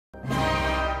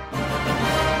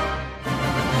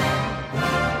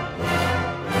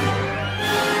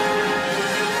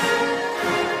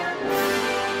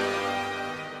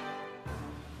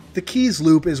The Keyes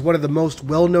Loop is one of the most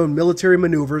well-known military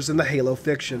maneuvers in the Halo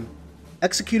fiction.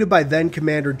 Executed by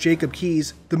then-Commander Jacob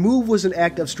Keyes, the move was an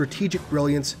act of strategic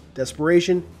brilliance,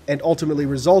 desperation, and ultimately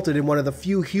resulted in one of the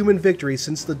few human victories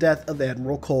since the death of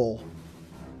Admiral Cole.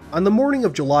 On the morning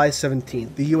of July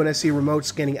 17th, the UNSC remote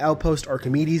scanning outpost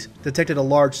Archimedes detected a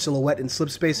large silhouette in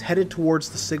slipspace headed towards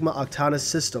the Sigma Octantis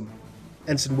system.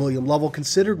 Ensign William Lovell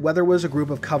considered whether it was a group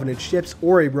of Covenant ships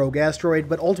or a rogue asteroid,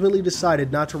 but ultimately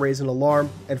decided not to raise an alarm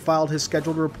and filed his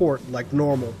scheduled report like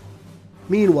normal.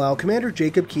 Meanwhile, Commander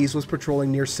Jacob Keyes was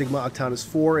patrolling near Sigma Octantis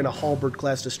 4 in a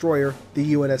Halberd-class destroyer,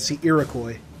 the UNSC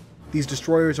Iroquois. These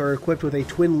destroyers are equipped with a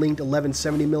twin-linked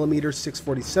 1170mm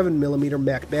 647mm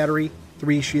MAC battery,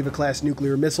 3 Shiva-class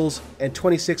nuclear missiles, and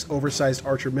 26 oversized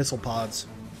Archer missile pods.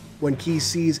 When Keyes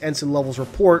sees Ensign Lovell's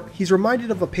report, he's reminded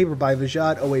of a paper by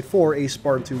Vijad 084, a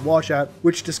Spartan 2 washout,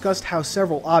 which discussed how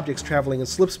several objects traveling in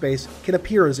slipspace can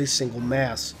appear as a single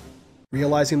mass.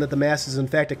 Realizing that the mass is in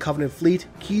fact a Covenant fleet,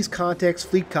 Keyes contacts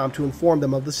FleetCom to inform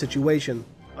them of the situation.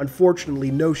 Unfortunately,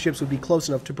 no ships would be close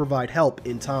enough to provide help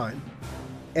in time.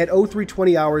 At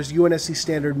 0320 hours UNSC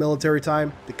Standard Military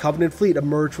Time, the Covenant fleet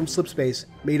emerged from slipspace,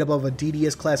 made up of a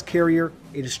DDS-class carrier,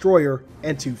 a destroyer,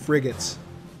 and 2 frigates.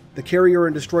 The carrier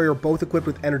and destroyer both equipped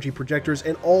with energy projectors,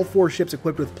 and all 4 ships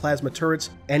equipped with plasma turrets.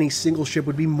 Any single ship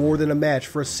would be more than a match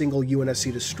for a single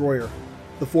UNSC destroyer.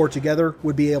 The 4 together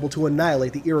would be able to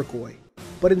annihilate the Iroquois.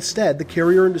 But instead, the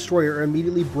carrier and destroyer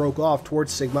immediately broke off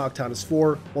towards Sigma Octantis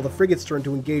 4, while the frigates turned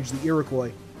to engage the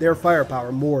Iroquois, their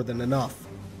firepower more than enough.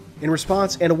 In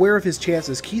response, and aware of his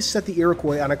chances, Keyes set the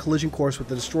Iroquois on a collision course with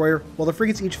the destroyer, while the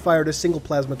frigates each fired a single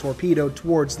plasma torpedo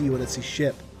towards the UNSC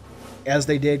ship. As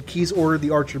they did, Keyes ordered the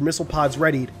Archer missile pods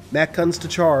readied, MAC guns to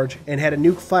charge, and had a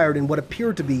nuke fired in what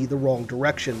appeared to be the wrong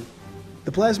direction.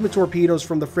 The plasma torpedoes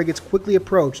from the frigates quickly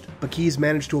approached, but Keyes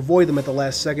managed to avoid them at the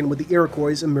last second with the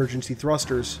Iroquois' emergency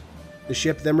thrusters. The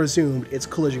ship then resumed its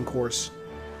collision course.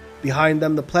 Behind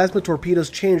them, the plasma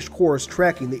torpedoes changed course,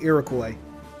 tracking the Iroquois.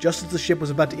 Just as the ship was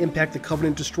about to impact the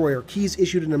Covenant destroyer, Keyes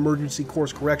issued an emergency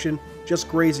course correction, just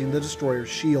grazing the destroyer's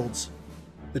shields.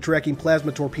 The tracking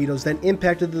plasma torpedoes then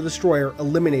impacted the destroyer,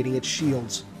 eliminating its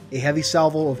shields. A heavy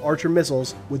salvo of Archer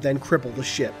missiles would then cripple the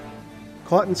ship.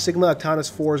 Caught in Sigma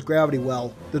Octantis 4's gravity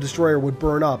well, the destroyer would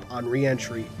burn up on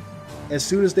re-entry. As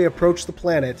soon as they approached the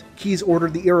planet, Keyes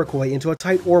ordered the Iroquois into a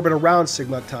tight orbit around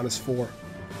Sigma Octantis 4.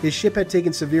 His ship had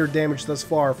taken severe damage thus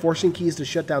far, forcing Keyes to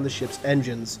shut down the ship's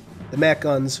engines. The MAC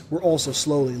guns were also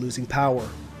slowly losing power.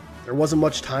 There wasn't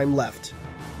much time left.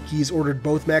 Keyes ordered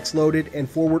both MACs loaded and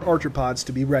forward Archer pods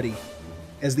to be ready.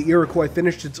 As the Iroquois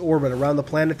finished its orbit around the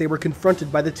planet, they were confronted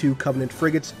by the 2 Covenant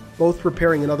frigates, both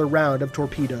preparing another round of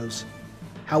torpedoes.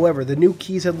 However, the nuke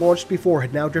Keyes had launched before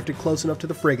had now drifted close enough to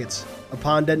the frigates.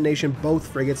 Upon detonation, both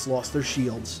frigates lost their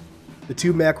shields. The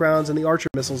 2 MAC rounds and the Archer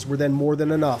missiles were then more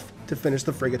than enough to finish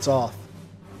the frigates off.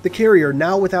 The carrier,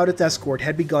 now without its escort,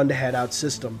 had begun to head out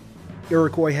system.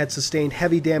 Iroquois had sustained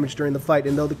heavy damage during the fight,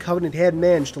 and though the Covenant had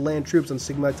managed to land troops on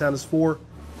Sigma Octantis 4,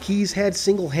 Keyes had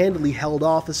single-handedly held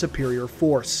off a superior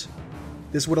force.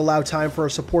 This would allow time for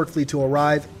a support fleet to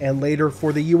arrive, and later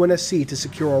for the UNSC to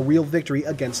secure a real victory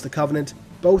against the Covenant,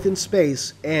 both in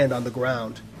space and on the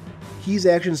ground. Keyes'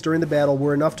 actions during the battle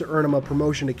were enough to earn him a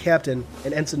promotion to captain,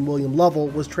 and Ensign William Lovell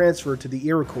was transferred to the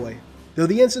Iroquois. Though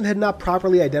the ensign had not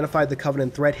properly identified the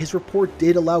Covenant threat, his report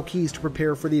did allow Keyes to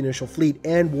prepare for the initial fleet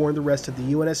and warn the rest of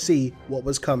the UNSC what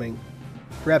was coming.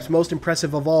 Perhaps most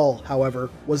impressive of all, however,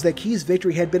 was that Keyes'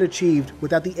 victory had been achieved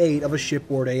without the aid of a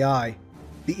shipboard AI.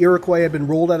 The Iroquois had been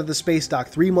rolled out of the Spacedock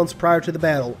 3 months prior to the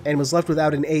battle and was left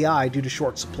without an AI due to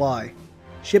short supply.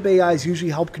 Ship AIs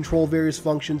usually help control various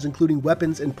functions including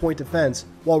weapons and point defense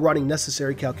while running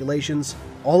necessary calculations,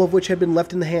 all of which had been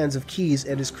left in the hands of Keyes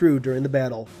and his crew during the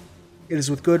battle. It is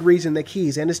with good reason that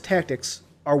Keyes and his tactics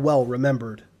are well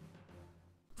remembered.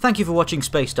 Thank you for watching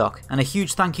Spacedock, and a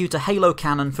huge thank you to Halo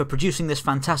Canon for producing this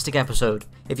fantastic episode.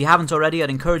 If you haven't already, I'd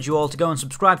encourage you all to go and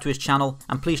subscribe to his channel,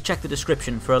 and please check the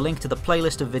description for a link to the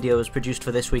playlist of videos produced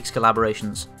for this week's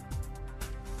collaborations.